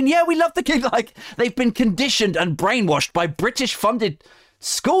Queen. Yeah, we love the King. Like, they've been conditioned and brainwashed by British funded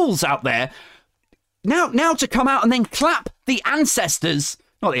schools out there. Now to come out and then clap the ancestors,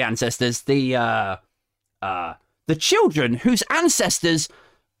 not the ancestors, the children whose ancestors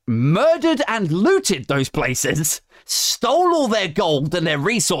murdered and looted those places, stole all their gold and their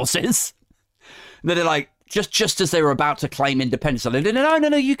resources. Then they're like, just as they were about to claim independence, they're like,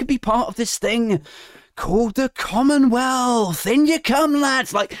 no, you could be part of this thing called the Commonwealth. In you come,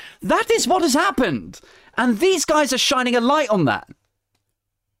 lads. Like, that is what has happened. And these guys are shining a light on that.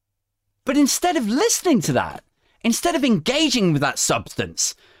 But instead of listening to that, instead of engaging with that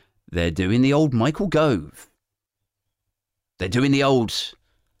substance, they're doing the old Michael Gove. They're doing the old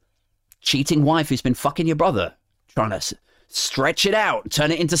cheating wife who's been fucking your brother, trying to stretch it out, turn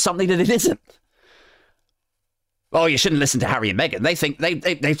it into something that it isn't. Oh, you shouldn't listen to Harry and Meghan. They think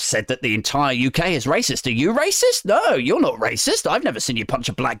they've said that the entire UK is racist. Are you racist? No, you're not racist. I've never seen you punch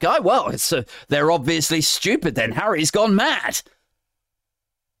a black guy. Well, it's they're obviously stupid then. Harry's gone mad.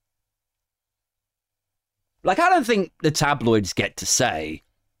 Like, I don't think the tabloids get to say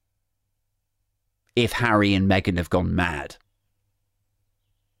if Harry and Meghan have gone mad.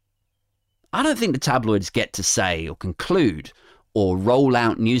 I don't think the tabloids get to say or conclude or roll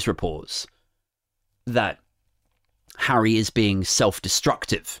out news reports that Harry is being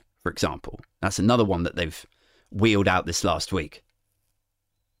self-destructive, for example. That's another one that they've wheeled out this last week.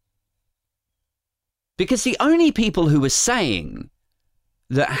 Because the only people who are saying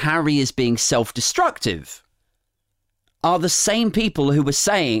that Harry is being self-destructive are the same people who were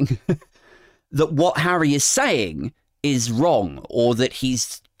saying that what Harry is saying is wrong, or that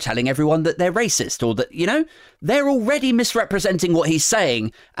he's telling everyone that they're racist, or that, you know, they're already misrepresenting what he's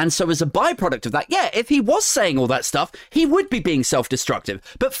saying. And so as a byproduct of that, yeah, if he was saying all that stuff, he would be being self-destructive.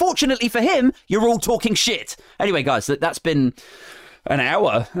 But fortunately for him, you're all talking shit. Anyway, guys, that's been an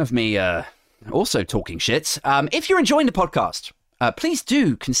hour of me also talking shit. If you're enjoying the podcast, please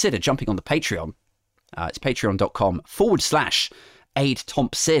do consider jumping on the Patreon. It's patreon.com/Aid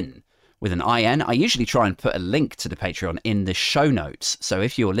Thompson. With an IN. I usually try and put a link to the Patreon in the show notes. So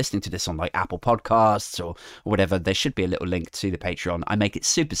if you're listening to this on like Apple Podcasts or whatever, there should be a little link to the Patreon. I make it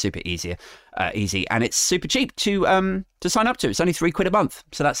super easy, and it's super cheap to sign up to. It's only £3 a month.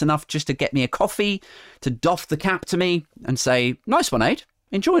 So that's enough just to get me a coffee, to doff the cap to me and say, nice one, Aid.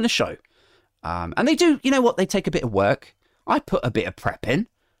 Enjoying the show. And they do, you know what? They take a bit of work. I put a bit of prep in.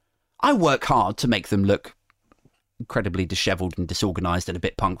 I work hard to make them look incredibly disheveled and disorganized and a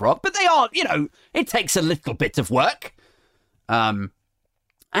bit punk rock, but they are, you know, it takes a little bit of work.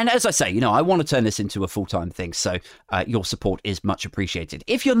 And as I say, you know, I want to turn this into a full-time thing, so your support is much appreciated.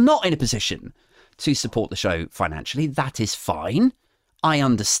 If you're not in a position to support the show financially, that is fine. I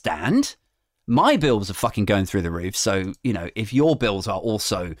understand. My bills are fucking going through the roof, so, you know, if your bills are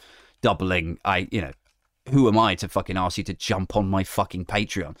also doubling, who am I to fucking ask you to jump on my fucking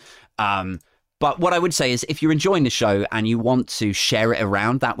Patreon? But what I would say is if you're enjoying the show and you want to share it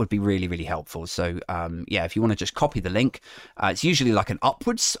around, that would be really, really helpful. So, yeah, if you want to just copy the link, it's usually like an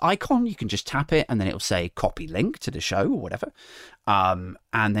upwards icon. You can just tap it and then it'll say copy link to the show or whatever. And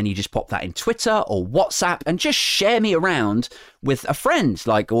then you just pop that in Twitter or WhatsApp and just share me around with a friend,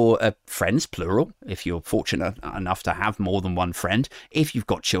 or friends, plural, if you're fortunate enough to have more than one friend. If you've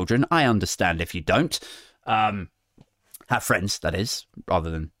got children, I understand if you don't. Have friends, that is, rather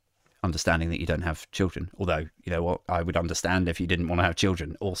than understanding that you don't have children. Although, you know what, I would understand if you didn't want to have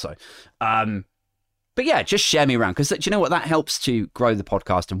children also. But yeah, just share me around, because do you know what? That helps to grow the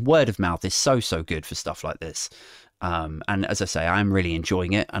podcast, and word of mouth is so, so good for stuff like this. And as I say, I'm really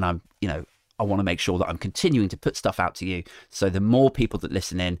enjoying it, and I want to make sure that I'm continuing to put stuff out to you. So the more people that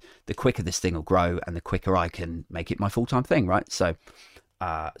listen in, the quicker this thing will grow, and the quicker I can make it my full-time thing, right? So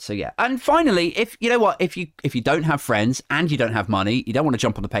yeah. And finally, if you don't have friends and you don't have money, you don't want to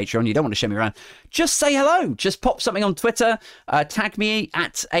jump on the Patreon, you don't want to share me around, just say hello. Just pop something on Twitter, tag me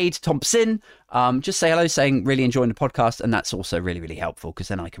at Aid Thompson. Just say hello, saying really enjoying the podcast, and that's also really, really helpful, because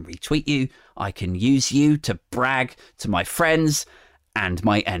then I can retweet you, I can use you to brag to my friends and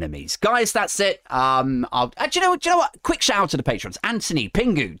my enemies. Guys, that's it. Do you know what? Quick shout out to the patrons: Anthony,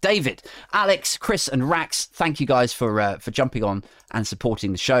 Pingu, David, Alex, Chris, and Rax. Thank you guys for jumping on and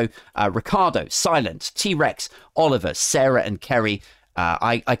supporting the show. Ricardo, Silent, T-Rex, Oliver, Sarah, and Kerry.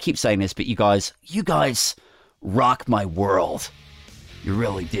 I keep saying this, but you guys rock my world. You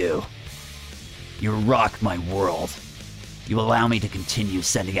really do. You rock my world. You allow me to continue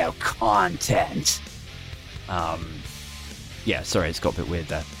sending out content. Yeah, sorry, it's got a bit weird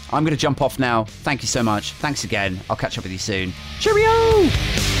there. I'm going to jump off now. Thank you so much. Thanks again. I'll catch up with you soon.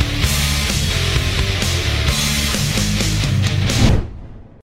 Cheerio!